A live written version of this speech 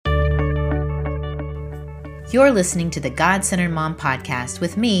You're listening to the God-Centered Mom Podcast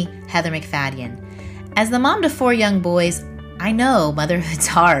with me, Heather McFadden. As the mom to 4 young boys, I know motherhood's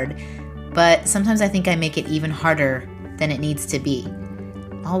hard, but sometimes I think I make it even harder than it needs to be.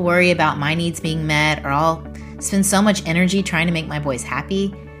 I'll worry about my needs being met, or I'll spend so much energy trying to make my boys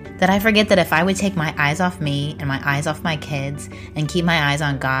happy that I forget that if I would take my eyes off me and my eyes off my kids and keep my eyes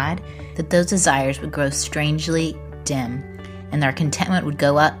on God, that those desires would grow strangely dim and their contentment would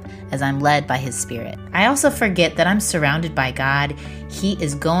go up as I'm led by His Spirit. I also forget that I'm surrounded by God. He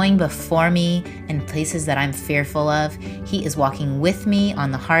is going before me in places that I'm fearful of. He is walking with me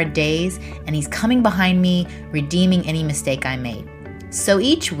on the hard days, and He's coming behind me, redeeming any mistake I made. So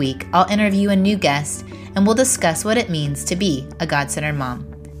each week, I'll interview a new guest, and we'll discuss what it means to be a God-centered mom.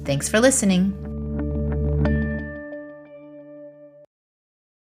 Thanks for listening.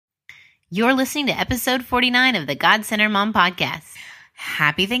 You're listening to episode 49 of the God-Centered Mom Podcast.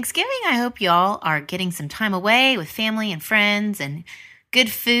 Happy Thanksgiving. I hope y'all are getting some time away with family and friends and good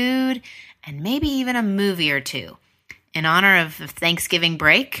food and maybe even a movie or two. In honor of the Thanksgiving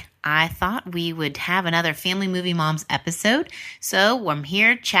break, I thought we would have another Family Movie Moms episode. So I'm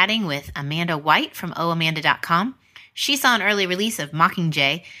here chatting with Amanda White from oamanda.com. She saw an early release of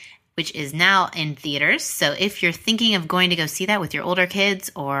Mockingjay, which is now in theaters. So if you're thinking of going to go see that with your older kids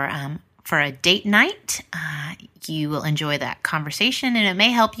or for a date night, you will enjoy that conversation, and it may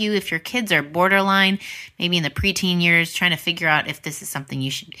help you if your kids are borderline, maybe in the preteen years, trying to figure out if this is something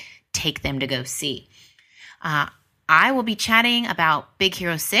you should take them to go see. I will be chatting about Big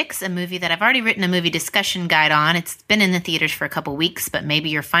Hero 6, a movie that I've already written a movie discussion guide on. It's been in the theaters for a couple weeks, but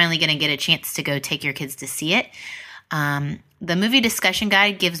maybe you're finally going to get a chance to go take your kids to see it. The movie discussion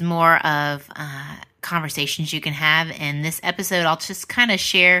guide gives more of conversations you can have. In this episode, I'll just kind of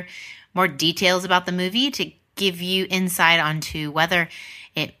share more details about the movie to give you insight onto whether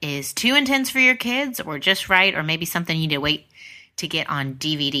it is too intense for your kids or just right, or maybe something you need to wait to get on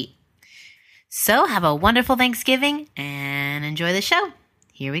DVD. So have a wonderful Thanksgiving and enjoy the show.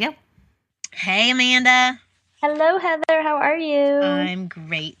 Here we go. Hey, Amanda. Hello, Heather. How are you? I'm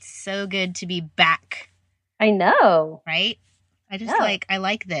great. So good to be back. I know. Right? I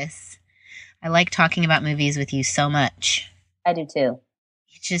like this. I like talking about movies with you so much. I do too.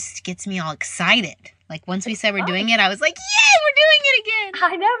 It just gets me all excited. Like once we said we're doing it, I was like, yay, we're doing it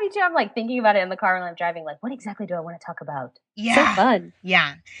again. I know, me too. I'm like thinking about it in the car when I'm driving, like, what exactly do I want to talk about? Yeah. So fun.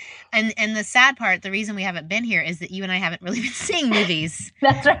 Yeah. And the sad part, the reason we haven't been here is that you and I haven't really been seeing movies.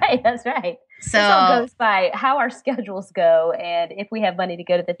 That's right. So this all goes by how our schedules go and if we have money to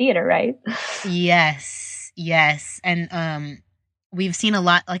go to the theater, right? Yes. And we've seen a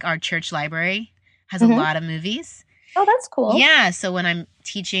lot, like our church library has a lot of movies. Oh, that's cool. Yeah. So when I'm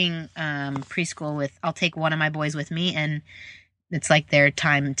teaching preschool I'll take one of my boys with me, and it's like their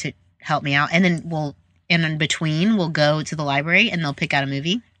time to help me out. And then in between, we'll go to the library and they'll pick out a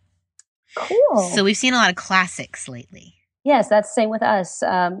movie. Cool. So we've seen a lot of classics lately. Yes, that's the same with us.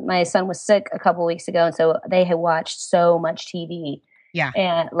 My son was sick a couple weeks ago, and so they had watched so much TV. Yeah.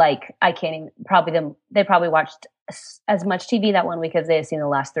 And like, I can't even, they probably watched as much TV that one week as they had seen the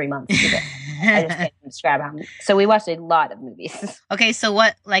last 3 months. I just can't describe how. So we watched a lot of movies. Okay, so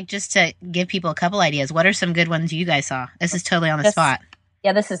what, like, just to give people a couple ideas, what are some good ones you guys saw? This is totally on the spot.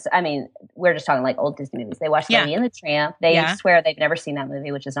 Yeah, we're just talking like old Disney movies. They watched Lady and the Tramp. They swear they've never seen that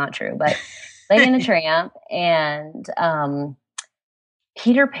movie, which is not true. But Lady and the Tramp and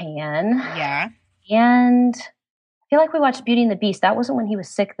Peter Pan. Yeah. And I feel like we watched Beauty and the Beast. That wasn't when he was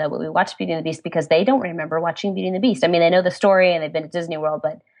sick, though, but we watched Beauty and the Beast because they don't remember watching Beauty and the Beast. I mean, they know the story and they've been to Disney World,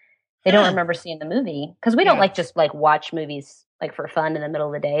 but they don't remember seeing the movie. Because we don't just watch movies like for fun in the middle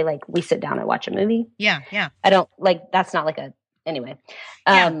of the day. Like we sit down and watch a movie. Yeah. I don't that's not like anyway.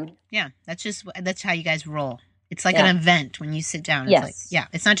 Yeah. That's how you guys roll. It's like an event when you sit down. It's yes.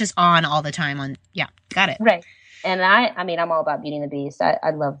 It's not just on all the time got it. Right. And I'm all about Beauty and the Beast. I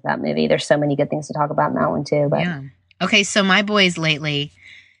love that movie. There's so many good things to talk about in that one too. But yeah. Okay, so my boys lately,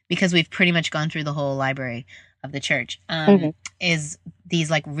 because we've pretty much gone through the whole library of the church, is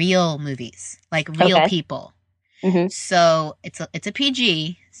these like real movies, like real people. Mm-hmm. So it's a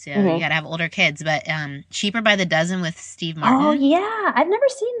PG, so you gotta have older kids. But Cheaper by the Dozen with Steve Martin. Oh yeah, I've never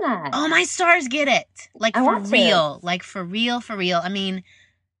seen that. Oh, my stars, get it! Like for real, like for real. I mean,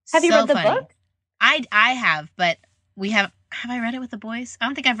 have you read the book? I have, but we have. Have I read it with the boys? I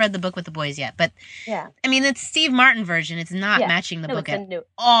don't think I've read the book with the boys yet, but yeah. I mean, it's Steve Martin version. It's not matching the book at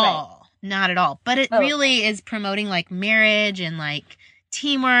all. Right. Not at all. But it really is promoting like marriage and like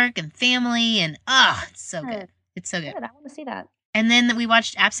teamwork and family and it's so good. It's so good. I want to see that. And then we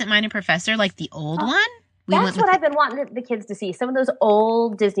watched Absent Minded Professor, like the old one. That's what I've been wanting the kids to see. Some of those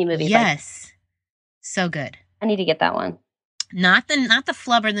old Disney movies. Yes. So good. I need to get that one. Not the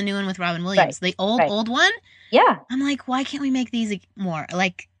Flubber, the new one with Robin Williams. Right. The old one. Yeah. I'm like, why can't we make these more?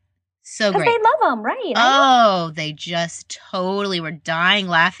 Like, so great. Because they love them, right? Oh, they just totally were dying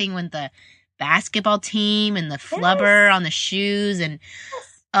laughing with the basketball team and the Flubber on the shoes and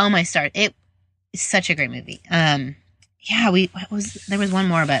oh my stars. It is such a great movie. Yeah, there was one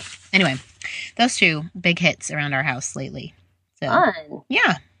more, but anyway, those two big hits around our house lately. So, fun.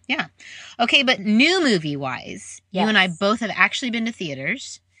 Yeah. Okay, but new movie wise, you and I both have actually been to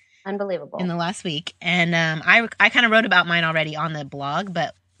theaters. Unbelievable. In the last week, and I kind of wrote about mine already on the blog,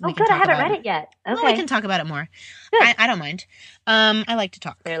 but we can good. I haven't read it yet. Okay, well, we can talk about it more. I don't mind. I like to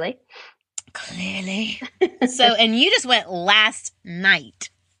talk. Clearly. So, and you just went last night.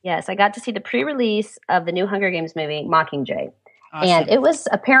 Yes, I got to see the pre-release of the new Hunger Games movie, Mockingjay. Awesome. And it was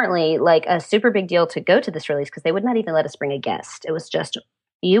apparently like a super big deal to go to this release because they would not even let us bring a guest. It was just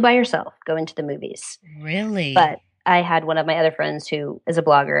you by yourself going to the movies. Really? But I had one of my other friends who is a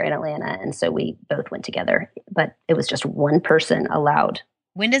blogger in Atlanta, and so we both went together. But it was just one person allowed.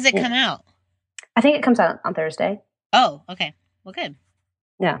 When does it come out? I think it comes out on Thursday. Oh, okay. Well, good.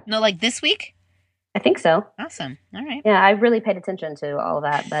 Yeah. No, like this week? I think so. Awesome. All right. Yeah, I really paid attention to all of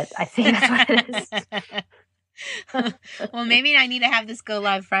that, but I think that's what it is. Well, maybe I need to have this go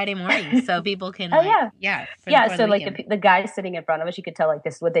live Friday morning so people can. Yeah. So like the guys sitting in front of us, you could tell like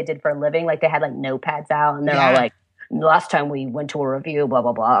this is what they did for a living. Like they had like notepads out, and they're all like, "Last time we went to a review, blah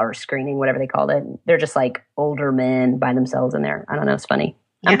blah blah, or screening, whatever they called it." They're just like older men by themselves in there. I don't know. It's funny.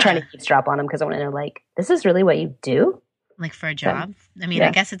 Yeah. I'm trying to eavesdrop on them because I want to know like, this is really what you do, like for a job. I mean,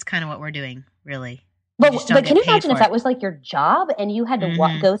 I guess it's kind of what we're doing, really. But can you imagine if that was like your job and you had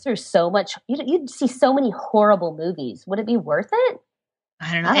to go through so much? You'd see so many horrible movies. Would it be worth it?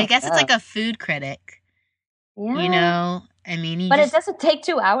 I don't know. I guess it's like a food critic. Yeah. You know, I mean, it doesn't take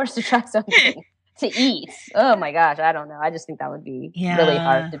 2 hours to try something to eat. Oh my gosh, I don't know. I just think that would be really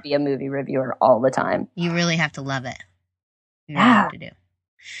hard to be a movie reviewer all the time. You really have to love it. You really have to do.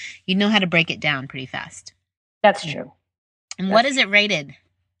 You know how to break it down pretty fast. That's true. And what is it rated?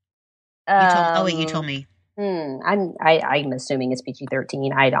 You told me. I'm assuming it's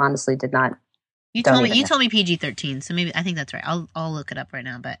PG-13. I honestly did not. You told me PG-13, so maybe I think that's right. I'll look it up right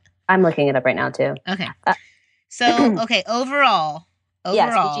now. But I'm looking it up right now too. Okay. So overall.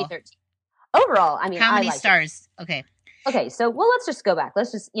 Yes, PG-13. Overall, I mean, how many stars? Okay. Okay, so let's just go back.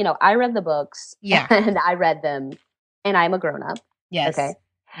 Let's just I read the books. Yeah. And I read them, and I'm a grown up. Yes. Okay.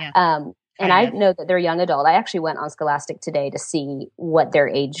 Yeah. And I know that they're young adult. I actually went on Scholastic today to see what their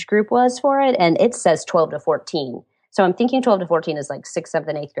age group was for it, and it says 12 to 14. So I'm thinking 12 to 14 is like 6th, 7th,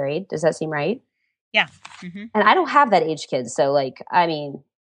 and 8th grade. Does that seem right? Yeah. Mm-hmm. And I don't have that age kid, so I mean,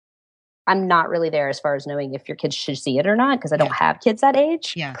 I'm not really there as far as knowing if your kids should see it or not because I don't have kids that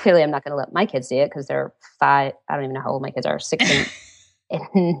age. Yeah. Clearly, I'm not going to let my kids see it because they're 5. I don't even know how old my kids are. 6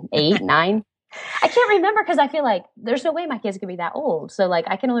 and 8, 9. I can't remember because I feel like there's no way my kids could be that old. So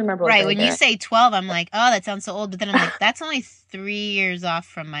I can only remember. Right. When you say 12, I'm like, oh, that sounds so old. But then I'm like, that's only 3 years off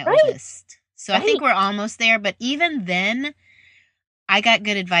from my oldest. So I think we're almost there. But even then, I got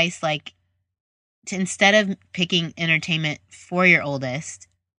good advice. Like, instead of picking entertainment for your oldest,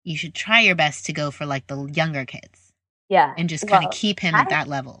 you should try your best to go for like the younger kids. Yeah. And just kind of keep him at that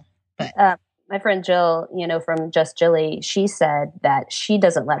level. But my friend Jill, from Just Jilly, she said that she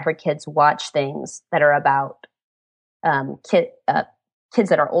doesn't let her kids watch things that are about kids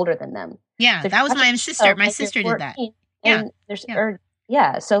that are older than them. Yeah, so that was my sister. My sister did that.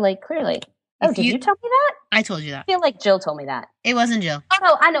 Yeah. So clearly. Oh, did you tell me that? I told you that. I feel like Jill told me that. It wasn't Jill. Oh,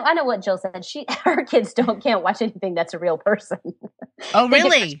 no, I know what Jill said. Her kids can't watch anything that's a real person. Oh,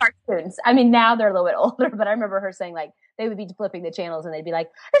 really? Cartoons. I mean, now they're a little bit older, but I remember her saying they would be flipping the channels and they'd be like,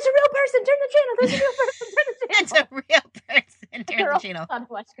 "It's a real person. Turn the channel. There's a real person. Turn the channel. It's a real person. Turn the channel." Allowed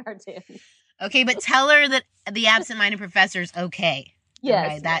to watch cartoons. Okay, but tell her that the absent-minded professor's okay. Yes,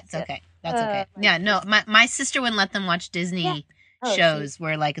 right? That's okay. That's okay. Yeah, no, my sister wouldn't let them watch Disney shows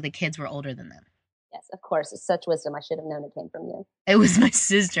where the kids were older than them. Yes, of course. It's such wisdom. I should have known it came from you. It was my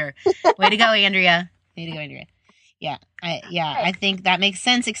sister. Way to go, Andrea. Way to go, Andrea. Yeah, I think that makes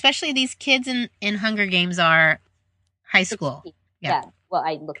sense. Especially these kids in Hunger Games are high school. 16. Yeah. Well,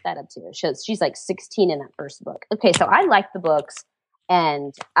 I looked that up too. It shows she's 16 in that first book. Okay, so I like the books,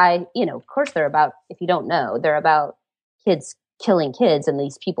 and of course they're about. If you don't know, they're about kids killing kids, and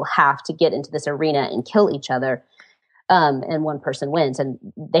these people have to get into this arena and kill each other. And one person wins, and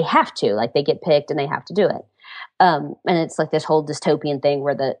they have to, they get picked and they have to do it. And it's this whole dystopian thing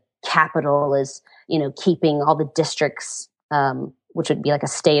where the capital is, keeping all the districts, which would be like a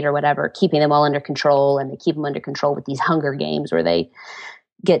state or whatever, keeping them all under control, and they keep them under control with these Hunger Games where they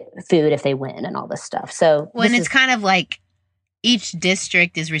get food if they win and all this stuff. So when it's kind of like each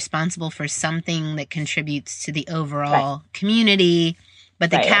district is responsible for something that contributes to the overall community,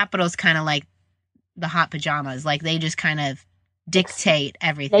 but the capital's kind of like the hot pajamas. Like they just kind of dictate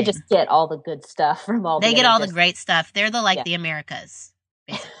everything. They just get all the good stuff from all. They get all the great stuff. They're the Americas.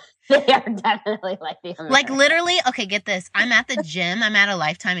 They are definitely like the Americas. Like literally, okay, get this. I'm at the gym. I'm at a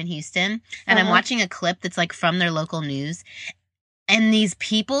Lifetime in Houston, and I'm watching a clip that's like from their local news, and these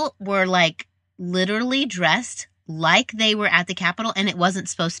people were like literally dressed like they were at the Capitol, and it wasn't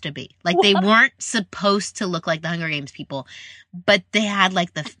supposed to be. Like they weren't supposed to look like the Hunger Games people, but they had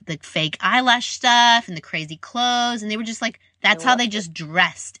like the fake eyelash stuff and the crazy clothes, and they were just like, that's how they just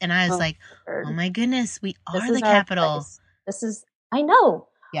dressed. And I was like, oh my goodness, we are the Capitol. This is, I know.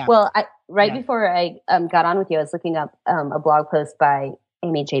 Yeah. Well, before I got on with you, I was looking up a blog post by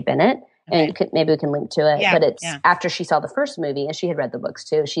Amy J. Bennett, and maybe we can link to it. But it's after she saw the first movie, and she had read the books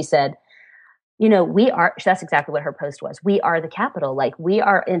too. She said, that's exactly what her post was. We are the Capitol. Like we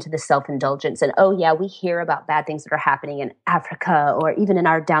are into the self-indulgence, and we hear about bad things that are happening in Africa or even in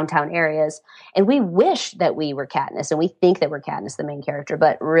our downtown areas. And we wish that we were Katniss, and we think that we're Katniss, the main character,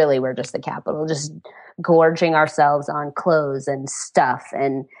 but really we're just the Capitol, just gorging ourselves on clothes and stuff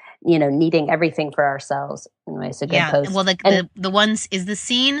and, needing everything for ourselves. Anyway, it's a good post. Well, the ones is the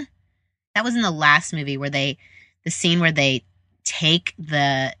scene that was in the last movie the scene where they take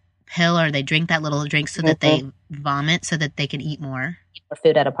the pill or they drink that little drink so that they vomit so that they can eat more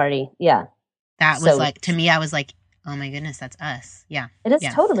food at a party. Yeah. That was like, to me, I was like, oh my goodness, that's us. Yeah. It is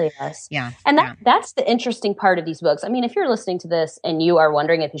totally us. Yeah. And that's the interesting part of these books. I mean, if you're listening to this and you are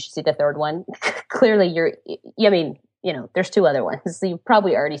wondering if you should see the third one, clearly there's two other ones. So you've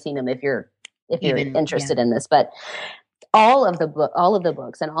probably already seen them if you're interested in this, but all of the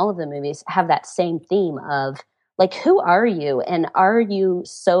books and all of the movies have that same theme of, like, who are you? And are you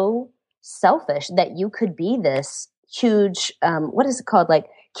so selfish that you could be this huge, what is it called? Like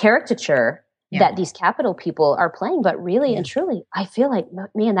caricature that these Capitol people are playing. But really and truly, I feel like,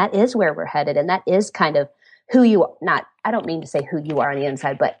 man, that is where we're headed. And that is kind of who you are. I don't mean to say who you are on the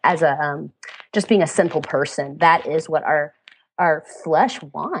inside, but as just being a simple person, that is what our flesh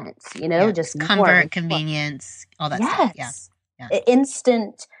wants, just comfort, convenience, all that stuff. Yeah.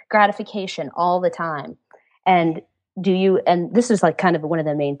 Instant gratification all the time. And and this is like kind of one of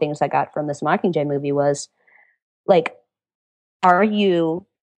the main things I got from this Mockingjay movie was like, are you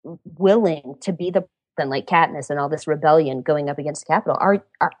willing to be the person like Katniss and all this rebellion going up against the Capitol? Are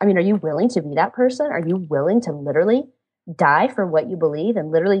you willing to be that person? Are you willing to literally die for what you believe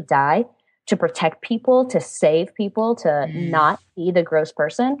and literally die to protect people, to save people, to not be the gross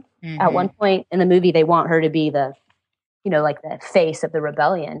person? Mm-hmm. At one point in the movie, they want her to be the, like the face of the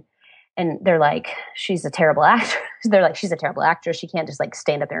rebellion. And they're like, she's a terrible actress. They're like, she's a terrible actress. She can't just like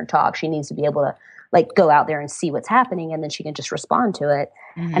stand up there and talk. She needs to be able to like go out there and see what's happening, and then she can just respond to it.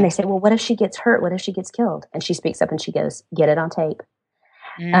 Mm-hmm. And they say, well, what if she gets hurt? What if she gets killed? And she speaks up and she goes, get it on tape.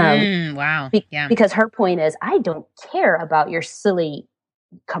 Wow. Because her point is, I don't care about your silly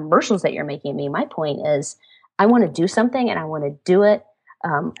commercials that you're making me. My point is, I want to do something, and I want to do it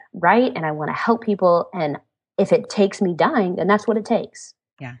right, and I want to help people. And if it takes me dying, then that's what it takes.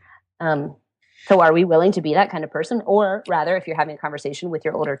 Yeah. So are we willing to be that kind of person? Or rather, if you're having a conversation with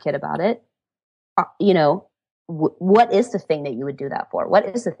your older kid about it, what is the thing that you would do that for? What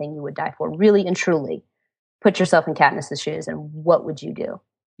is the thing you would die for? Really and truly put yourself in Katniss's shoes, and what would you do?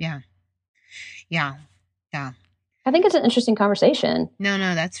 Yeah. I think it's an interesting conversation. No,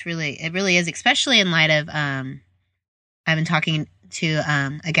 it really is, especially in light of, I've been talking to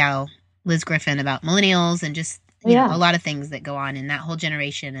a gal, Liz Griffin, about millennials and just, you know, a lot of things that go on in that whole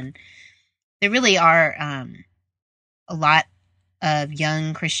generation. And there really are a lot of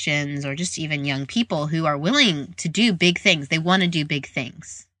young Christians or just even young people who are willing to do big things. They want to do big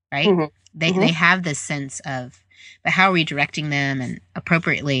things, right? Mm-hmm. They have this sense of, but how are we directing them and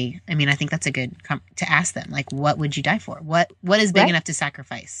appropriately? I mean, I think that's a good to ask them, like, what would you die for? What is big enough to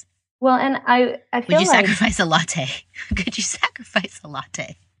sacrifice? Well, and I feel would you sacrifice a latte? Could you sacrifice a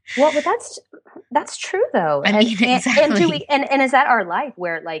latte? Well, but that's true though. I mean, exactly. And is that our life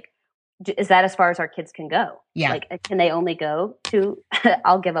where, like, is that as far as our kids can go? Yeah. Like, can they only go to,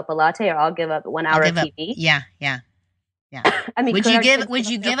 I'll give up a latte, or I'll give up 1 hour of TV? Yeah. I mean, would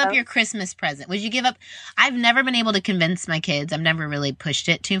you give up your Christmas present? Would you give up? I've never been able to convince my kids. I've never really pushed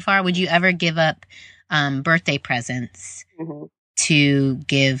it too far. Would you ever give up birthday presents to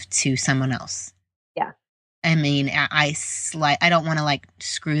give to someone else? Yeah. I mean, I don't want to like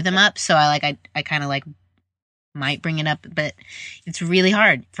screw them up, so I kind of like might bring it up, but it's really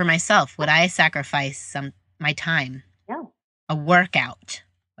hard for myself. Would I sacrifice my time? No. A workout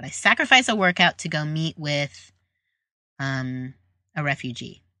Would I sacrifice a workout to go meet with a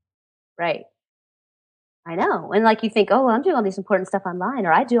refugee? Right. I know. And like you think, oh, well, I'm doing all this important stuff online,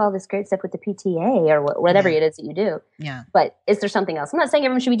 or I do all this great stuff with the PTA or whatever it is that you do. Yeah. But is there something else? I'm not saying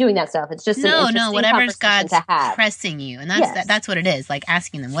everyone should be doing that stuff. It's just an interesting whatever's conversation God's to have. pressing you. And that's what it is. Like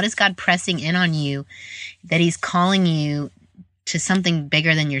asking them, what is God pressing in on you that he's calling you to something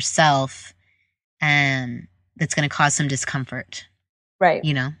bigger than yourself and that's going to cause some discomfort. Right.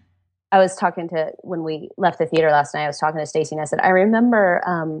 You know? I was talking to, when we left the theater last night, I was talking to Stacey and I said, I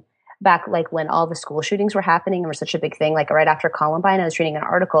remember back like when all the school shootings were happening and were such a big thing, like right after Columbine, I was reading an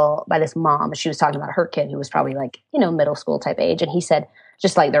article by this mom. She was talking about her kid who was probably like, middle school type age. And he said,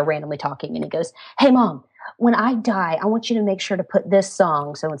 just like they're randomly talking and he goes, hey mom, when I die, I want you to make sure to put this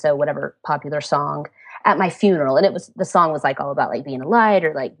song, so-and-so, whatever popular song, at my funeral. And the song was like all about like being a light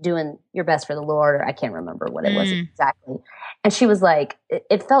or like doing your best for the Lord, or I can't remember what it was exactly. And she was like,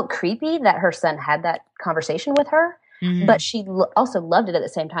 it felt creepy that her son had that conversation with her. Mm-hmm. But she also loved it at the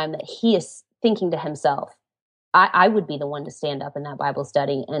same time that he is thinking to himself, I would be the one to stand up in that Bible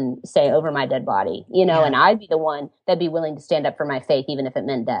study and say over my dead body, and I'd be the one that'd be willing to stand up for my faith, even if it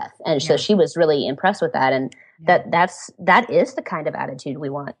meant death. And so she was really impressed with that. And that is the kind of attitude we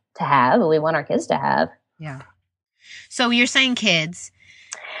want to have, and we want our kids to have. Yeah. So you're saying kids.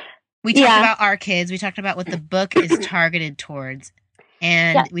 We talked about our kids. We talked about what the book is targeted towards.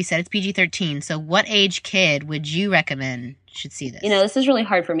 And we said it's PG-13. So what age kid would you recommend should see this? This is really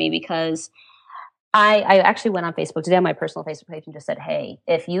hard for me because I actually went on Facebook today on my personal Facebook page and just said, hey,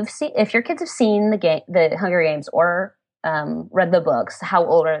 if your kids have seen the Hunger Games or read the books, how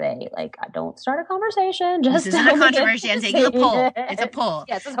old are they? Like, don't start a conversation. Just this isn't a controversy. I'm taking a poll. It's a poll.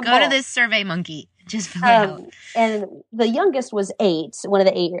 Yes, it's a Go poll. to this Survey Monkey. Just fill it out. And the youngest was 8.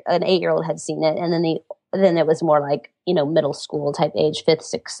 An 8-year-old had seen it, and then it was more like middle school type age,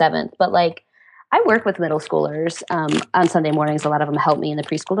 5th, 6th, 7th. But like, I work with middle schoolers on Sunday mornings. A lot of them help me in the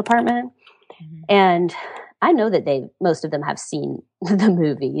preschool department, and I know that most of them have seen the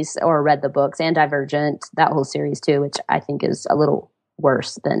movies or read the books and Divergent, that whole series too, which I think is a little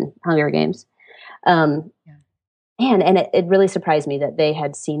worse than Hunger Games. And it really surprised me that they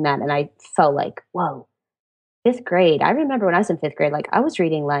had seen that. And I felt like, whoa, 5th grade. I remember when I was in 5th grade, like I was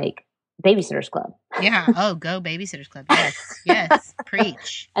reading like Babysitter's Club. Yeah. Oh, go Babysitter's Club. Yes. Yes.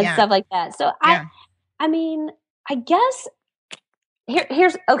 Preach. And stuff like that. So I mean, I guess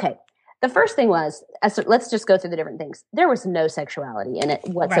here's okay. The first thing was, let's just go through the different things. There was no sexuality in it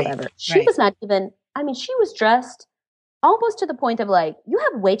whatsoever. Right. She was not even, she was dressed almost to the point of like, you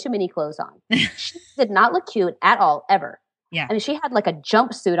have way too many clothes on. She did not look cute at all, ever. Yeah. I mean, she had like a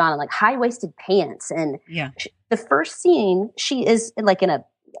jumpsuit on and like high-waisted pants. And the first scene, she is like in a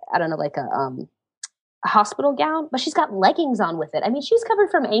hospital gown, but she's got leggings on with it. I mean, she's covered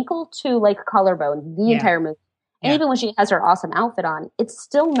from ankle to like collarbone the entire movie. And even when she has her awesome outfit on, it's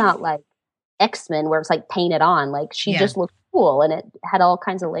still not like X-Men where it's like painted on. Like she just looked cool and it had all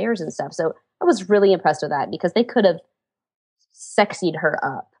kinds of layers and stuff. So I was really impressed with that because they could have sexied her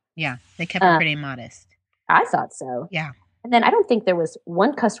up. Yeah. They kept her pretty modest. I thought so. Yeah. And then I don't think there was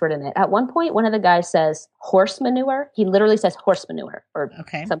one cuss word in it. At one point, one of the guys says horse manure. He literally says horse manure or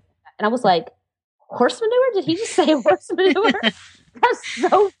something like that. And I was like, horse manure? Did he just say horse manure? That's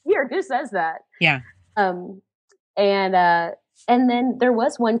so weird. Who says that? Yeah. And then there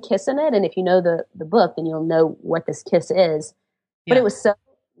was one kiss in it. And if you know the book, then you'll know what this kiss is. But it was so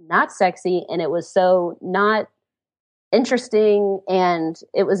not sexy and it was so not interesting. And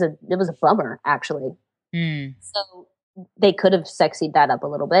it was a bummer, actually. So they could have sexied that up a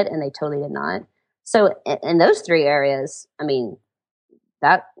little bit and they totally did not. So in those 3 areas, I mean,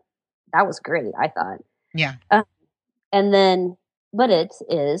 that was great, I thought. Yeah. And then, but it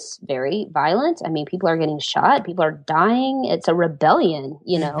is very violent. I mean, people are getting shot. People are dying. It's a rebellion,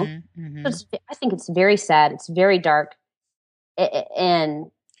 So I think it's very sad. It's very dark.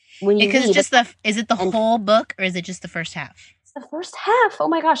 And when you is it the whole book or is it just the first half? It's the first half. Oh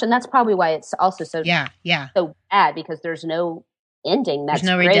my gosh. And that's probably why it's also so so bad because there's no ending. There's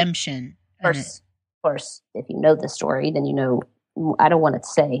no redemption. Of course, if you know the story, then you know. I don't want to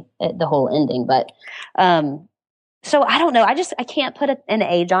say the whole ending, but so I don't know. I can't put an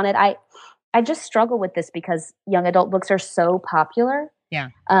age on it. I just struggle with this because young adult books are so popular. Yeah.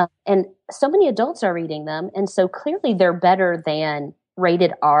 And so many adults are reading them. And so clearly they're better than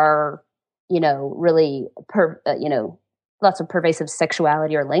rated R, really, lots of pervasive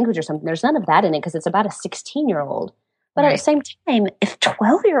sexuality or language or something. There's none of that in it because it's about a 16-year-old. But at the same time, if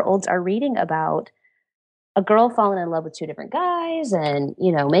 12-year-olds are reading about a girl falling in love with 2 different guys and,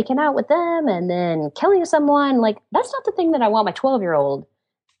 making out with them and then killing someone, like that's not the thing that I want my 12-year-old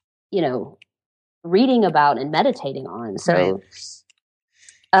reading about and meditating on. So,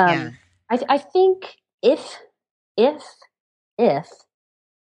 Yeah. I think if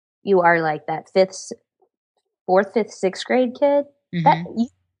you are like that fourth, fifth, sixth grade kid,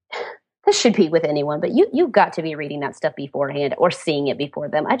 this should be with anyone, but you've got to be reading that stuff beforehand or seeing it before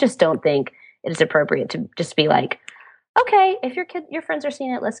them. I just don't think it is appropriate to just be like, okay, if your friends are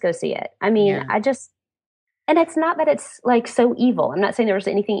seeing it, let's go see it. I mean, and it's not that it's like so evil. I'm not saying there was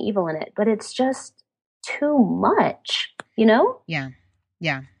anything evil in it, but it's just too much, Yeah.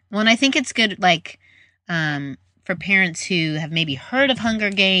 Yeah. Well, and I think it's good, like, for parents who have maybe heard of Hunger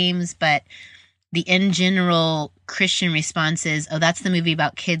Games, but the in general Christian response is, oh, that's the movie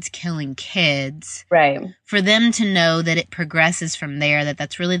about kids killing kids. Right. For them to know that it progresses from there,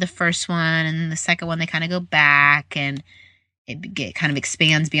 that's really the first one, and the second one they kind of go back, and it kind of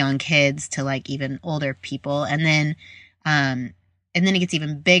expands beyond kids to like even older people, and then it gets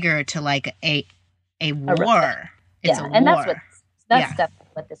even bigger to like a war. It's a and war. That's definitely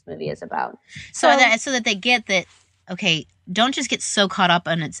what this movie is about. So that they get that. Okay, don't just get so caught up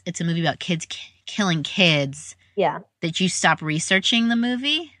on it's a movie about kids killing kids. Yeah. That you stop researching the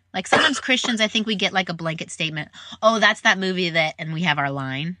movie. Like sometimes Christians, I think we get like a blanket statement. Oh, that's that movie and we have our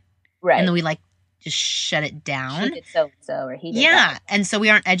line. Right. And then we like just shut it down. He did so or he did that. that. And so we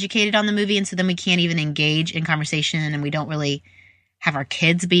aren't educated on the movie, and so then we can't even engage in conversation, and we don't really have our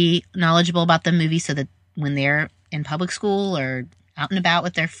kids be knowledgeable about the movie so that when they're in public school or out and about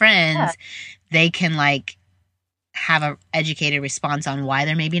with their friends, they can like have a educated response on why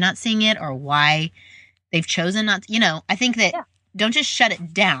they're maybe not seeing it or why they've chosen not to, I think that don't just shut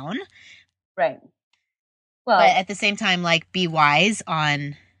it down. Right. Well, but at the same time, like be wise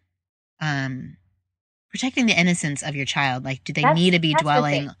on protecting the innocence of your child. Like, do they need to be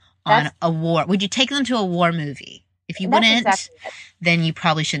dwelling on a war? Would you take them to a war movie? If you wouldn't, then you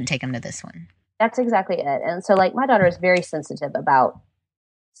probably shouldn't take them to this one. That's exactly it. And so like my daughter is very sensitive about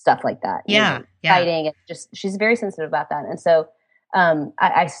stuff like that. Fighting. And she's very sensitive about that. And so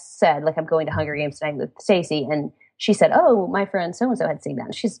I said, like, I'm going to Hunger Games tonight with Stacy, and she said, oh, my friend so-and-so had seen that.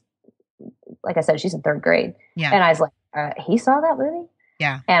 And she's, like I said, she's in third grade. Yeah. And I was like, he saw that movie?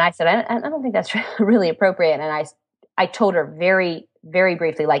 Yeah. And I said, I don't think that's really appropriate. And I told her very, very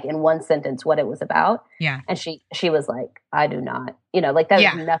briefly, like in one sentence, what it was about. Yeah. And she was like, I do not, like that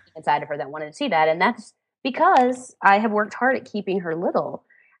was nothing inside of her that wanted to see that. And that's because I have worked hard at keeping her little.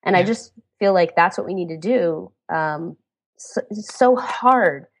 And I just feel like that's what we need to do. It's so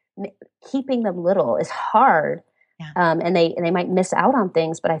hard. Keeping them little is hard. Yeah. And they might miss out on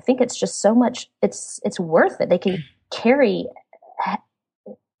things, but I think it's just so much, it's worth it. They can't carry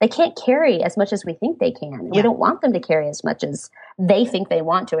as much as we think they can. Yeah. We don't want them to carry as much as they think they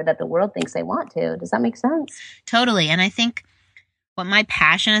want to, or that the world thinks they want to. Does that make sense? Totally. And I think what my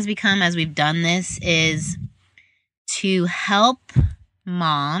passion has become as we've done this is to help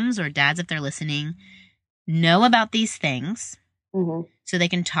moms or dads, if they're listening, know about these things so they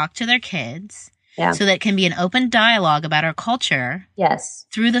can talk to their kids. Yeah. So that it can be an open dialogue about our culture. Yes.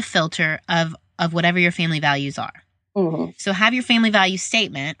 Through the filter of whatever your family values are. Mm-hmm. So have your family value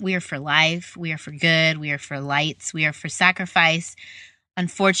statement. We are for life. We are for good. We are for lights. We are for sacrifice.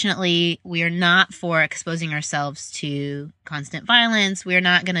 Unfortunately, we are not for exposing ourselves to constant violence. We are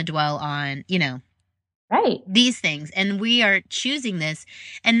not going to dwell on, right, these things. And we are choosing this,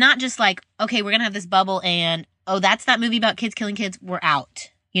 and not just like, okay, we're going to have this bubble and, oh, that's that movie about kids killing kids. We're out.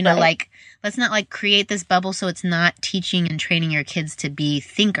 Right. Like, let's not like create this bubble so it's not teaching and training your kids to be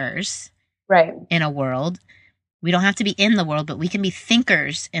thinkers in a world. We don't have to be in the world, but we can be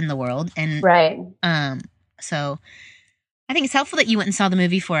thinkers in the world. And so I think it's helpful that you went and saw the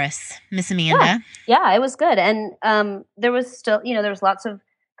movie for us, Miss Amanda. Yeah, it was good. And there was still, there was lots of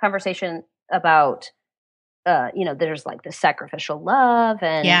conversation about, there's like the sacrificial love.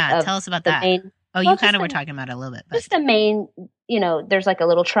 And tell us about that. You kind of were talking about it a little bit. But. Just the main, there's like a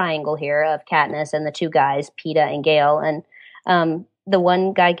little triangle here of Katniss and the two guys, Peeta and Gale. And the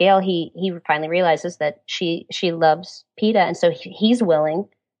one guy, Gale, he finally realizes that she loves Peeta. And so he's willing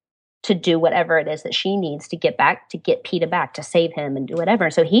to do whatever it is that she needs to get Peeta back, to save him and do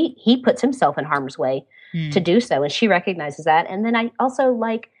whatever. So he puts himself in harm's way to do so. And she recognizes that. And then I also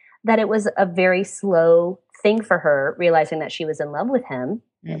like that it was a very slow thing for her, realizing that she was in love with him,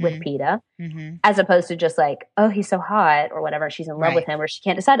 with Peeta, as opposed to just like, oh, he's so hot or whatever. She's in love with him, or she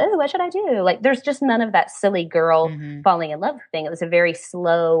can't decide, oh, what should I do? Like, there's just none of that silly girl falling in love thing. It was a very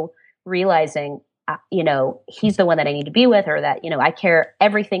slow realizing, he's the one that I need to be with, or that, I care.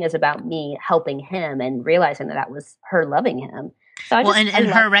 Everything is about me helping him, and realizing that was her loving him. So and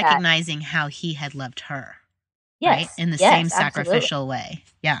her recognizing how he had loved her. right? Yes. In the Yes, same absolutely. sacrificial way.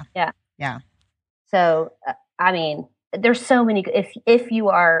 Yeah. Yeah. Yeah. So, I mean, there's so many. If you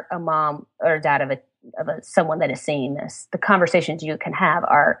are a mom or a dad of a someone that is seeing this, the conversations you can have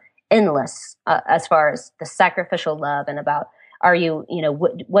are endless as far as the sacrificial love and about are you,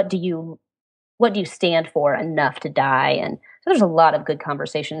 what do you stand for enough to die? And so there's a lot of good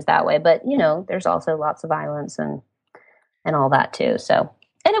conversations that way. But there's also lots of violence and all that too. So,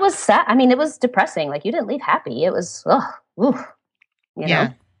 and it was sad. I mean, it was depressing. Like you didn't leave happy. It was, oof,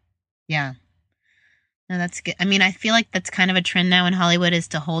 Yeah. Yeah. No, that's good. I mean, I feel like that's kind of a trend now in Hollywood is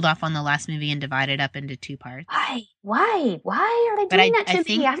to hold off on the last movie and divide it up into 2 parts. Why are they doing that to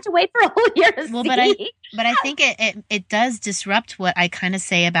me? I have to wait for a whole year to see. But I think it does disrupt what I kind of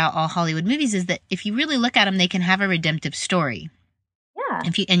say about all Hollywood movies is that if you really look at them, they can have a redemptive story. Yeah.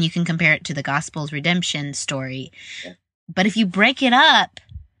 And you can compare it to the Gospel's redemption story. Yeah. But if you break it up,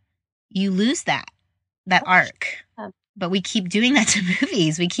 you lose that arc. But we keep doing that to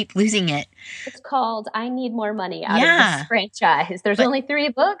movies. We keep losing it. It's called I Need More Money out of this franchise. There's only 3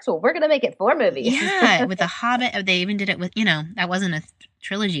 books. Well, we're going to make it 4 movies. Yeah, with The Hobbit. They even did it with, that wasn't a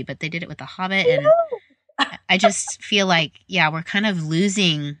trilogy, but they did it with The Hobbit. And I just feel like, we're kind of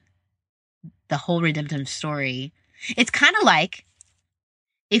losing the whole redemptive story. It's kind of like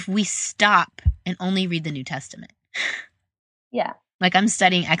if we stop and only read the New Testament. Yeah. Like I'm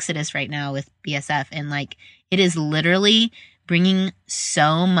studying Exodus right now with BSF and like it is literally bringing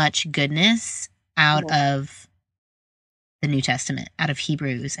so much goodness out of the New Testament, out of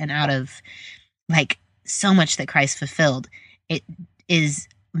Hebrews and out of like so much that Christ fulfilled. It is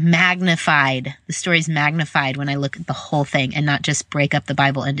magnified. The story's magnified when I look at the whole thing and not just break up the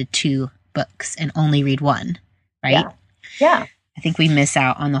Bible into 2 books and only read one, right? Yeah. I think we miss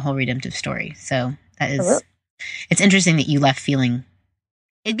out on the whole redemptive story. So that is, it's interesting that you left feeling.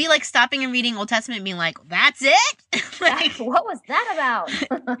 It'd be like stopping and reading Old Testament and being like, that's it? Like, what was that about?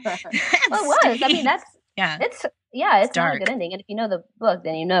 What was? I mean, it's not a good ending. And if you know the book,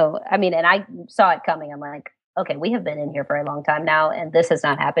 then and I saw it coming. I'm like, okay, we have been in here for a long time now, and this has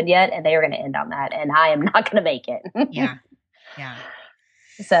not happened yet, and they are going to end on that, and I am not going to make it. Yeah.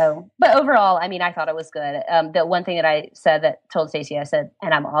 So, but overall, I mean, I thought it was good. The one thing that I said that told Stacey, I said,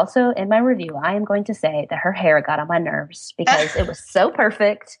 and I'm also in my review, I am going to say that her hair got on my nerves because it was so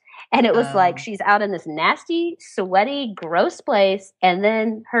perfect. And it was like she's out in this nasty, sweaty, gross place. And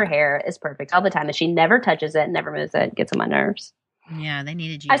then her hair is perfect all the time. And she never touches it, never moves it, gets on my nerves. Yeah, they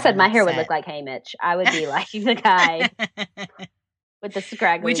needed you. I said my hair would look like Haymitch. I would be like the guy with the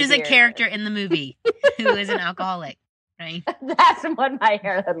scraggly which is beard. A character in the movie who is an alcoholic. Right? That's what my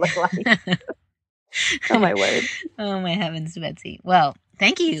hair would look like. Oh my word! Oh my heavens, Betsy. Well,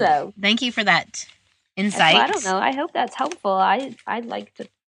 thank you. Thank you for that insight. I don't know. I hope that's helpful. I'd like to.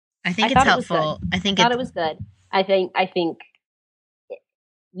 I think it's helpful. I thought it was good. I think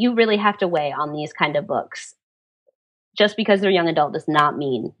you really have to weigh on these kind of books. Just because they're young adult does not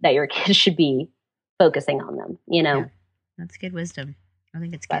mean that your kids should be focusing on them. Yeah. That's good wisdom. I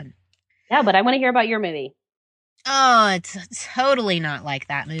think it's good. Yeah, but I want to hear about your movie. Oh, it's totally not like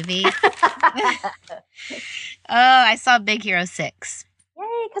that movie. I saw Big Hero 6.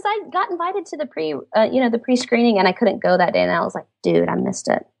 Yay, because I got invited to the pre-screening, and I couldn't go that day, and I was like, dude, I missed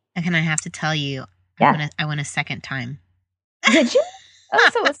it. And I have to tell you, I went a second time. Did you? Oh,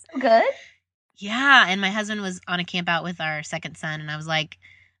 so it was so good? Yeah, and my husband was on a camp out with our second son, and I was like,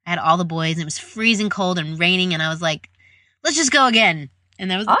 I had all the boys, and it was freezing cold and raining, and I was like, let's just go again.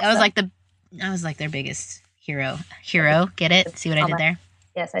 And that was awesome. I was like their biggest hero. Get it? See what I did there?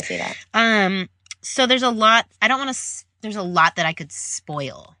 Yes, I see that. So there's a lot. There's a lot that I could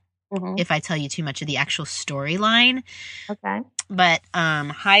spoil if I tell you too much of the actual storyline. Okay. But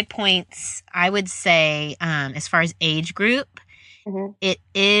high points, I would say, as far as age group, it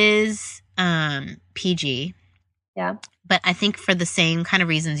is PG. Yeah. But I think for the same kind of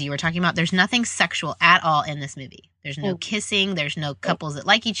reasons you were talking about, there's nothing sexual at all in this movie. There's no kissing. There's no couples that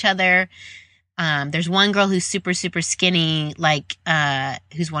like each other. There's one girl who's super, super skinny, like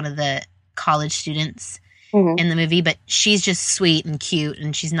who's one of the college students in the movie, but she's just sweet and cute,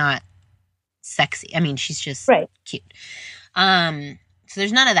 and she's not sexy. I mean, she's just cute. So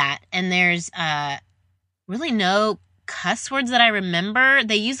there's none of that, and there's really no cuss words that I remember.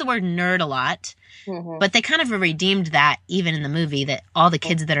 They use the word nerd a lot, but they kind of redeemed that even in the movie, that all the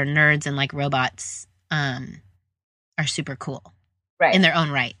kids that are nerds and like robots are super cool in their own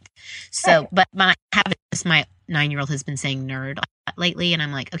right. So, but my 9-year-old has been saying nerd lately, and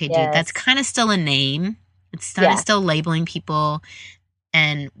I'm like, okay, dude, that's kind of still a name. It's kind of still labeling people,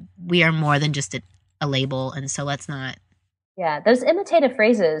 and we are more than just a label, and so let's not Yeah, those imitative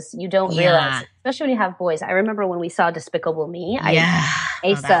phrases you don't realize, Yeah. especially when you have boys. I remember when we saw Despicable Me. Yeah.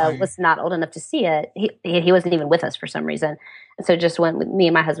 Oh, that Asa one. was not old enough to see it. He wasn't even with us for some reason, and so just went with me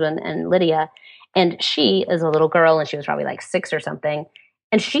and my husband and Lydia. And she is a little girl, and she was probably like 6 or something.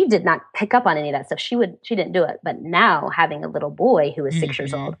 And she did not pick up on any of that stuff. She didn't do it. But now having a little boy who is 6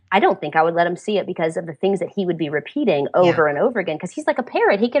 years Mm-hmm. old, I don't think I would let him see it because of the things that he would be repeating Yeah. over and over again. Because he's like a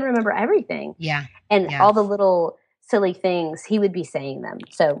parrot; he can remember everything. Yeah. And Yeah. all the little silly things, he would be saying them.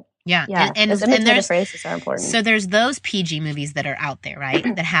 So Yeah. yeah, And those imitative phrases are important. so there's those PG movies that are out there, right?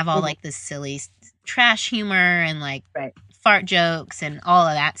 That have all like this silly trash humor and like Right. fart jokes and all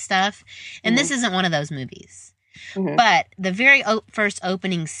of that stuff. And this isn't one of those movies. But the very first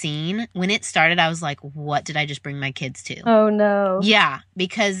opening scene, when it started, I was like, what did I just bring my kids to? Oh, no. Yeah,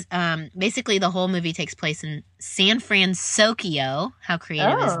 because basically the whole movie takes place in San Francisco. How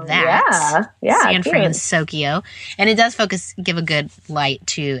creative is that? Yeah. San good. Francisco. And it does give a good light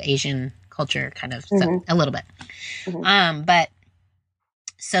to Asian culture, kind of, so, a little bit. But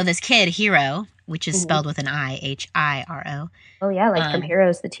so this kid, Hiro, which is spelled with an I, Hiro. Oh, yeah, like from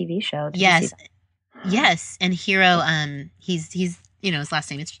Heroes, the TV show. Did you see that? Yes, and Hiro, he's his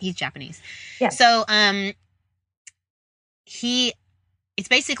last name, he's Japanese. Yeah. So it's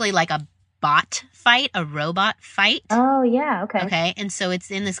basically like a bot fight, a robot fight. Oh, yeah, okay. Okay, and so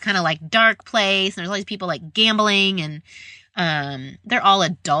it's in this kind of like dark place, and there's all these people like gambling, and they're all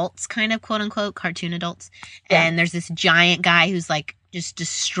adults, kind of, quote unquote, cartoon adults. Yeah. And there's this giant guy who's like just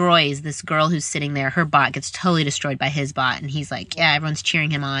destroys this girl who's sitting there. Her bot gets totally destroyed by his bot, and he's like, yeah, everyone's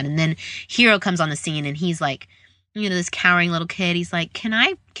cheering him on. And then Hiro comes on the scene, and he's like, this cowering little kid. He's like,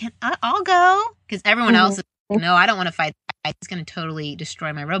 I'll go, because everyone else is like, no, I don't want to fight. He's going to totally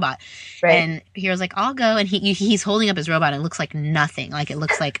destroy my robot. Right. And Hiro's like, I'll go, and he's holding up his robot, and it looks like nothing. Like, it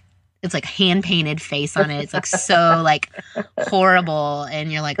looks like it's like hand painted face on it. It's like so like horrible,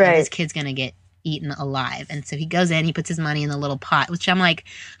 and you're like, oh, this kid's going to get eaten alive. And so he goes in, he puts his money in the little pot, which I'm like,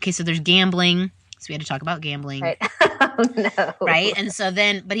 okay, so there's gambling, so we had to talk about gambling. Right. Oh, no. Right. And so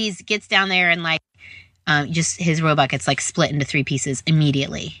then, but he gets down there, and like just his robot gets like split into 3 pieces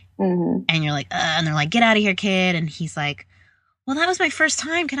immediately. And you're like, and they're like, get out of here, kid. And he's like, well, that was my first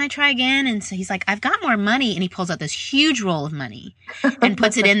time, can I try again? And so he's like, I've got more money, and he pulls out this huge roll of money and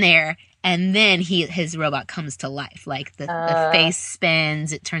puts it in there. And then his robot comes to life. Like the face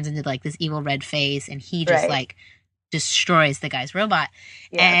spins, it turns into like this evil red face, and he just like destroys the guy's robot.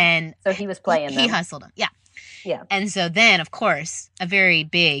 Yeah. And so he was playing he hustled him. Yeah. Yeah. And so then, of course, a very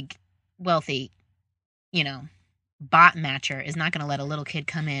big, wealthy, bot matcher is not going to let a little kid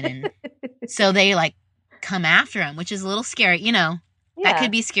come in. And so they like come after him, which is a little scary. That could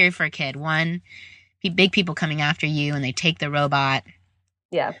be scary for a kid. One, big people coming after you, and they take the robot.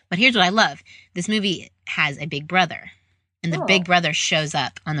 Yeah. But here's what I love. This movie has a big brother. And the big brother shows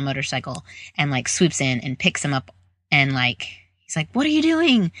up on the motorcycle and like swoops in and picks him up, and like he's like, what are you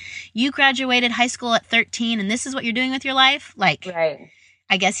doing? You graduated high school at 13, and this is what you're doing with your life? Like,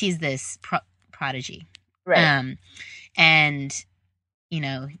 I guess he's this prodigy. Right. And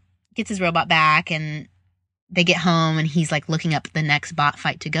gets his robot back, and they get home, and he's like looking up the next bot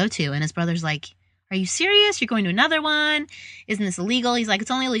fight to go to, and his brother's like, are you serious? You're going to another one? Isn't this illegal? He's like,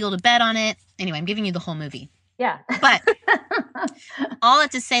 it's only illegal to bet on it. Anyway, I'm giving you the whole movie. Yeah. But all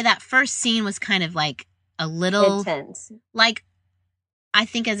that to say, that first scene was kind of like a little intense. Like, I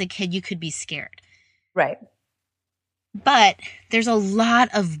think as a kid you could be scared. Right. But there's a lot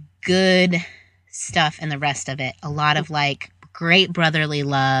of good stuff in the rest of it. A lot of like great brotherly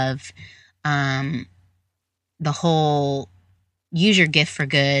love. The whole use your gift for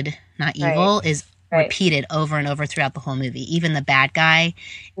good, not evil, is repeated over and over throughout the whole movie. Even the bad guy,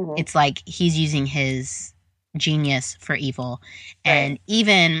 it's like he's using his genius for evil. And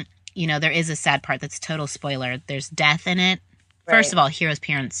even, there is a sad part that's total spoiler. There's death in it. First of all, Hiro's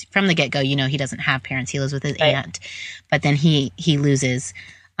parents, from the get-go, he doesn't have parents. He lives with his aunt. But then he loses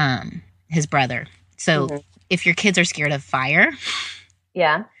his brother. So if your kids are scared of fire,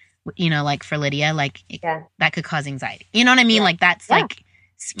 like for Lydia, like that could cause anxiety. You know what I mean? Like that's like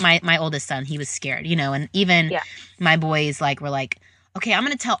my oldest son, he was scared, and even my boys were like, okay, I'm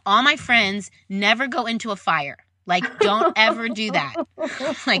going to tell all my friends never go into a fire. Like, don't ever do that.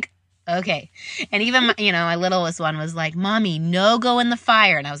 Like, okay. And even, my littlest one was like, Mommy, no go in the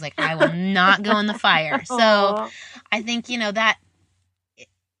fire. And I was like, I will not go in the fire. So I think, that,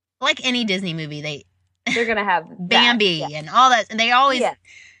 like any Disney movie, they're going to have Bambi and all that. And they always,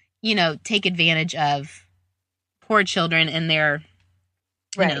 take advantage of poor children in their,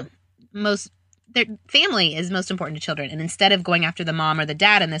 most their family is most important to children. And instead of going after the mom or the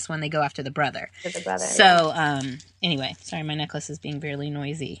dad in this one, they go after the brother. So, anyway, sorry, my necklace is being really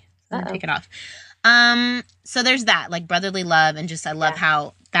noisy. I'm going to take it off. So there's that, like brotherly love. And just, I love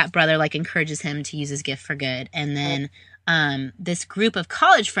how that brother like encourages him to use his gift for good. And then, this group of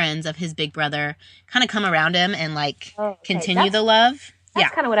college friends of his big brother kind of come around him and like continue the love.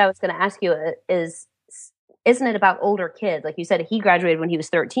 That's kind of what I was going to ask you isn't it about older kids? Like you said, he graduated when he was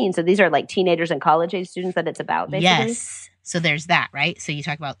 13. So these are like teenagers and college age students that it's about, basically? Yes. So there's that, right? So you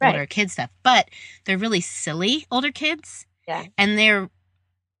talk about older kid stuff, but they're really silly older kids. Yeah. And they're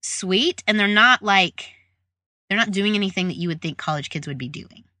sweet, and they're not doing anything that you would think college kids would be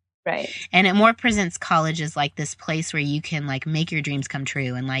doing. Right. And it more presents college as like this place where you can like make your dreams come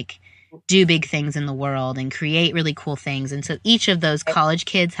true and like do big things in the world and create really cool things. And so each of those college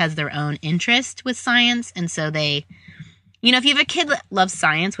kids has their own interest with science. And so they, if you have a kid that loves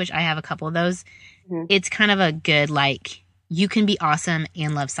science, which I have a couple of those, it's kind of a good, like, you can be awesome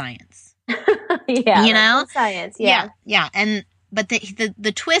and love science. Yeah. Science. Yeah. Yeah. But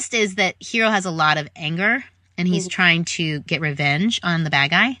the twist is that Hiro has a lot of anger, and he's trying to get revenge on the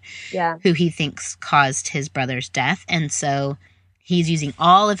bad guy who he thinks caused his brother's death. And so he's using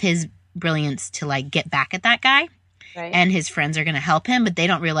all of his brilliance to like get back at that guy, and his friends are going to help him, but they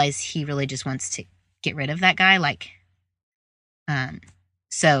don't realize he really just wants to get rid of that guy. Like,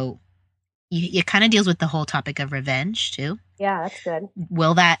 so it kind of deals with the whole topic of revenge too. Yeah, that's good.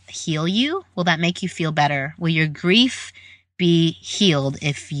 Will that heal you? Will that make you feel better? Will your grief be healed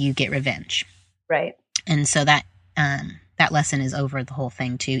if you get revenge? Right. And so that lesson is over the whole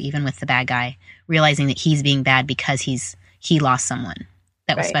thing too, even with the bad guy realizing that he's being bad because he lost someone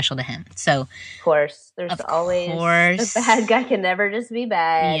that was special to him. So, of course, there's always the bad guy can never just be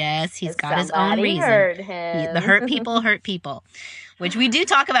bad. Yes, he's got his own reason. Hurt him. The hurt people, which we do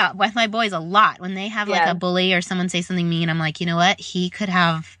talk about with my boys a lot. When they have like a bully or someone say something mean, I'm like, you know what? He could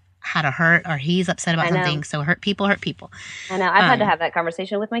have had a hurt, or he's upset about something. So hurt people. I know. I've had to have that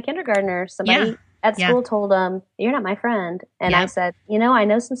conversation with my kindergartner. Somebody at school told him, "You're not my friend," and I said, I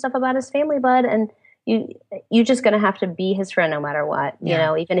know some stuff about his family, bud, and you're just going to have to be his friend no matter what.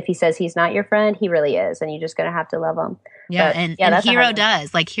 Even if he says he's not your friend, he really is, and you're just going to have to love him. Yeah, but, and Hiro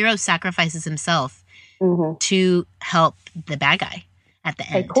does. Like, Hiro sacrifices himself to help the bad guy at the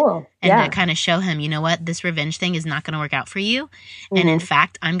end. Cool. And to kind of show him, you know what, this revenge thing is not going to work out for you. And in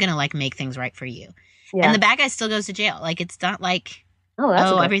fact, I'm going to like make things right for you. Yeah. And the bad guy still goes to jail. Like, it's not like,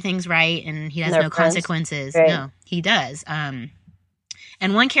 everything's right and he has no consequences. Right. No, he does.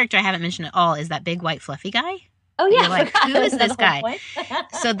 And one character I haven't mentioned at all is that big white fluffy guy. Oh, yeah. You're like, who is this guy?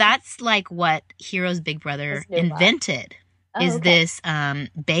 So that's like what Hiro's big brother invented. This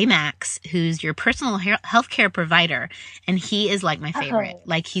Baymax, who's your personal healthcare provider. And he is like my favorite.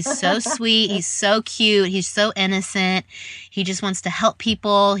 Like, he's so sweet. He's so cute. He's so innocent. He just wants to help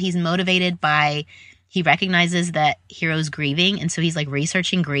people. He's motivated by, he recognizes that Hiro's grieving. And so he's like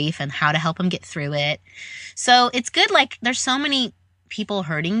researching grief and how to help him get through it. So it's good. Like, there's so many people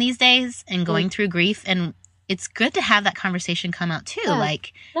hurting these days and going through grief. And it's good to have that conversation come out too. Yeah.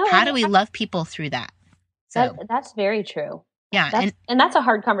 Like, how do we love people through that? So that's very true. Yeah. And that's a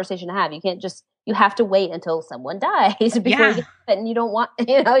hard conversation to have. You can't you have to wait until someone dies before you get it, and you don't want,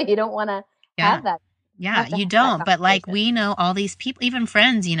 you don't want to have that. Yeah, you don't. But like, we know all these people, even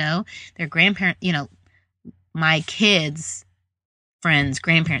friends, their grandparents, my kids' friends'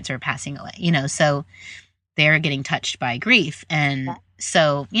 grandparents are passing away, so they're getting touched by grief. And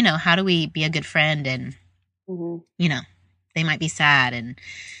so, how do we be a good friend? And, they might be sad and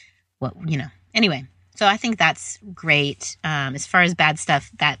anyway. So I think that's great. As far as bad stuff,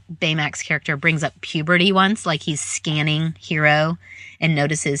 that Baymax character brings up puberty once, like he's scanning Hiro and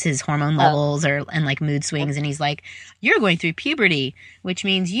notices his hormone levels and like mood swings. And he's like, you're going through puberty, which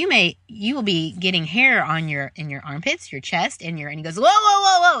means you will be getting hair in your armpits, your chest, and he goes, whoa, whoa,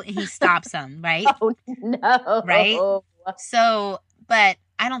 whoa, whoa. And he stops him, right? Oh, no. Right? So, but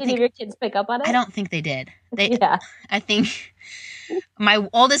I don't think your kids pick up on it. I don't think they did. I think my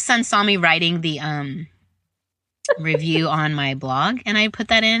oldest son saw me writing the review on my blog, and I put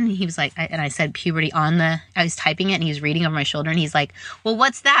that in. He was like, I said puberty I was typing it, and he was reading over my shoulder, and he's like, well,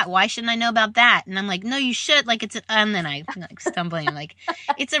 what's that? Why shouldn't I know about that? And I'm like, no, you should. Like, and then I like stumbling. I'm like,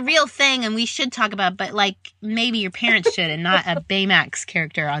 it's a real thing, and we should talk about it, but like, maybe your parents should, and not a Baymax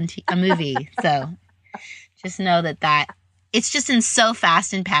character on a movie. So just know that it's just in so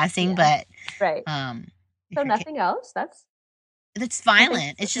fast in passing, but right. So nothing else. It's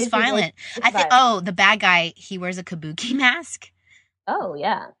violent. It's just violent. I think, the bad guy, he wears a kabuki mask. Oh,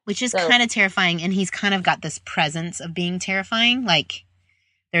 yeah. Which is kind of terrifying. And he's kind of got this presence of being terrifying. Like,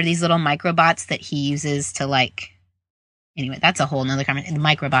 They're these little microbots that he uses to like. Anyway, that's a whole nother conversation. The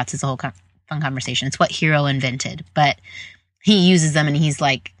microbots is a whole fun conversation. It's what Hero invented, but he uses them and he's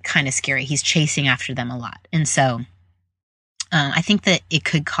like kind of scary. He's chasing after them a lot. And so I think that it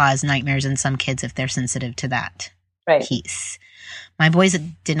could cause nightmares in some kids if they're sensitive to that piece. My boys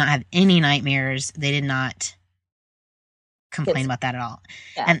did not have any nightmares. They did not complain about that at all.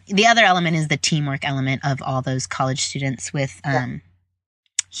 Yeah. And the other element is the teamwork element of all those college students with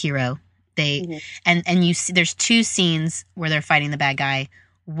Hero. They and you see there's 2 scenes where they're fighting the bad guy.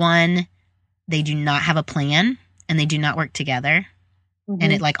 One, they do not have a plan and they do not work together,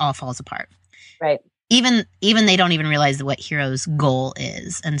 and it like all falls apart. Right. Even they don't even realize what Hero's goal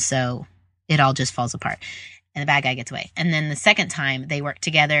is, and so it all just falls apart. And the bad guy gets away. And then the second time they work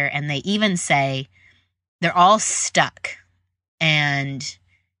together, and they even say they're all stuck, and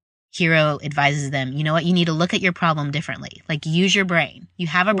Hero advises them, you know what, you need to look at your problem differently. Like, use your brain. You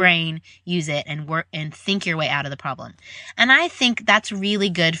have a brain, use it and work and think your way out of the problem. And I think that's really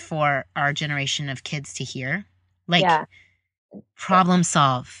good for our generation of kids to hear. Like, problem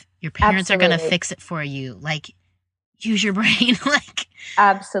solve. Your parents are going to fix it for you. Like, use your brain. Like,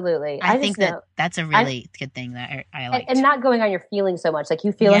 absolutely. I think that's a really good thing that I like. And not going on your feelings so much. Like,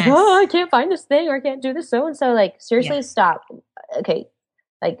 you feel like, oh, I can't find this thing or I can't do this so-and-so. Like, seriously, stop. Okay.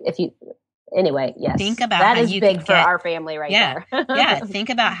 Like, if you, anyway, yes. Think about that how is you big could for our family right there. Think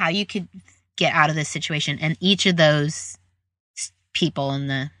about how you could get out of this situation. And each of those people in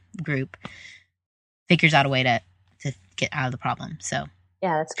the group figures out a way to get out of the problem. So,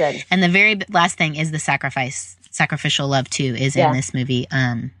 yeah, that's good. And the very last thing is the sacrificial love too, is in this movie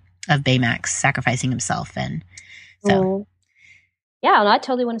of Baymax sacrificing himself. And so. Yeah, no, I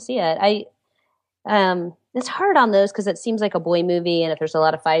totally want to see it. It's hard on those because it seems like a boy movie, and if there's a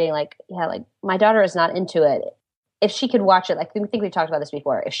lot of fighting, like my daughter is not into it. If she could watch it, like I think we talked about this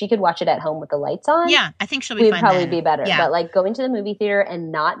before, if she could watch it at home with the lights on, I think she'll be fine. We'd probably then. be better. Yeah. But like going to the movie theater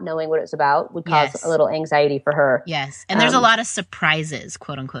and not knowing what it's about would cause a little anxiety for her. Yes, and there's a lot of surprises,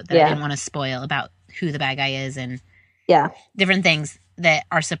 quote unquote, that I didn't want to spoil about who the bad guy is and different things that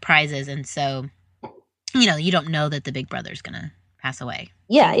are surprises, and so you don't know that the big brother's gonna pass away.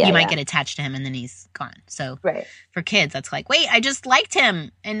 You might get attached to him and then he's gone. So for kids, that's like, wait, I just liked him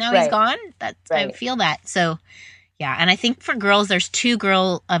and now he's gone. I feel that. So and I think for girls, there's 2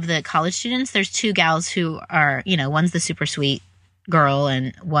 of the college students. There's 2 gals who are, one's the super sweet girl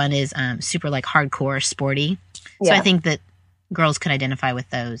and one is super like hardcore sporty. So I think that girls could identify with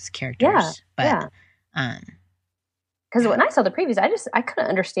those characters. Because when I saw the previews, I couldn't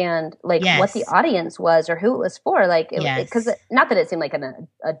understand what the audience was or who it was for. Like, because not that it seemed like an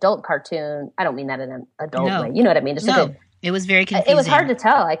adult cartoon. I don't mean that in an adult way. You know what I mean? Just it was very confusing. It was hard to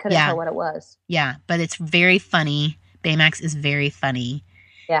tell. I couldn't tell what it was. Yeah, but it's very funny. Baymax is very funny.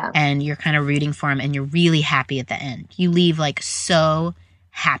 Yeah, and you're kind of rooting for him, and you're really happy at the end. You leave like so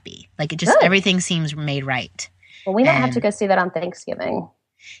happy. Like it just everything seems made right. Well, we might have to go see that on Thanksgiving.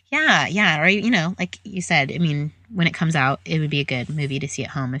 Yeah. Or, like you said, I mean, when it comes out, it would be a good movie to see at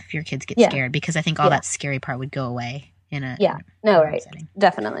home if your kids get scared, because I think all that scary part would go away in a setting.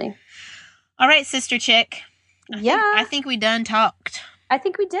 Definitely. All right, Sister Chick. I think we done talked. I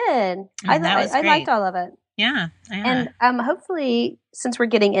think we did. I liked all of it. Yeah. And hopefully, since we're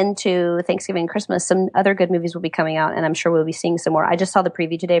getting into Thanksgiving and Christmas, some other good movies will be coming out, and I'm sure we'll be seeing some more. I just saw the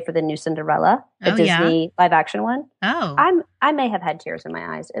preview today for the new Cinderella, the Disney live action one. Oh. I may have had tears in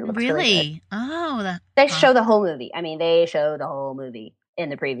my eyes. It looks really good. Oh. They show the whole movie. I mean, they show the whole movie in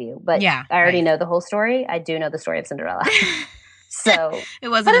the preview. But I already know the whole story. I do know the story of Cinderella. So it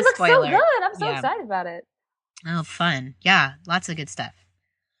wasn't a spoiler. But it looks so good. I'm so excited about it. Oh, fun. Yeah, lots of good stuff.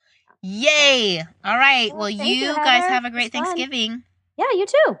 Yay! All right. Well, you guys have a great Thanksgiving. Yeah, you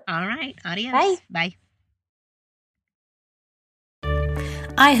too. All right. Adios. Bye.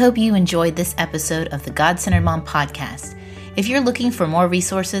 I hope you enjoyed this episode of the God-Centered Mom podcast. If you're looking for more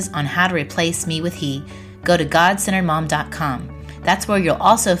resources on how to replace me with he, go to godcenteredmom.com. That's where you'll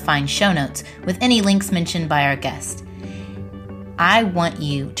also find show notes with any links mentioned by our guest. I want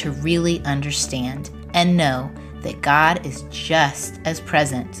you to really understand and know that God is just as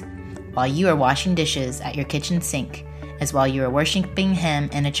present while you are washing dishes at your kitchen sink as while you are worshiping Him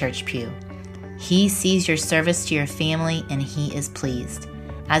in a church pew. He sees your service to your family and He is pleased.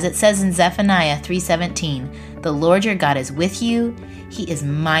 As it says in Zephaniah 3:17, the Lord your God is with you. He is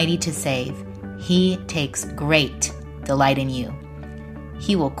mighty to save. He takes great delight in you.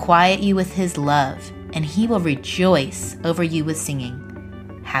 He will quiet you with His love, and He will rejoice over you with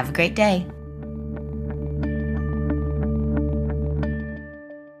singing. Have a great day.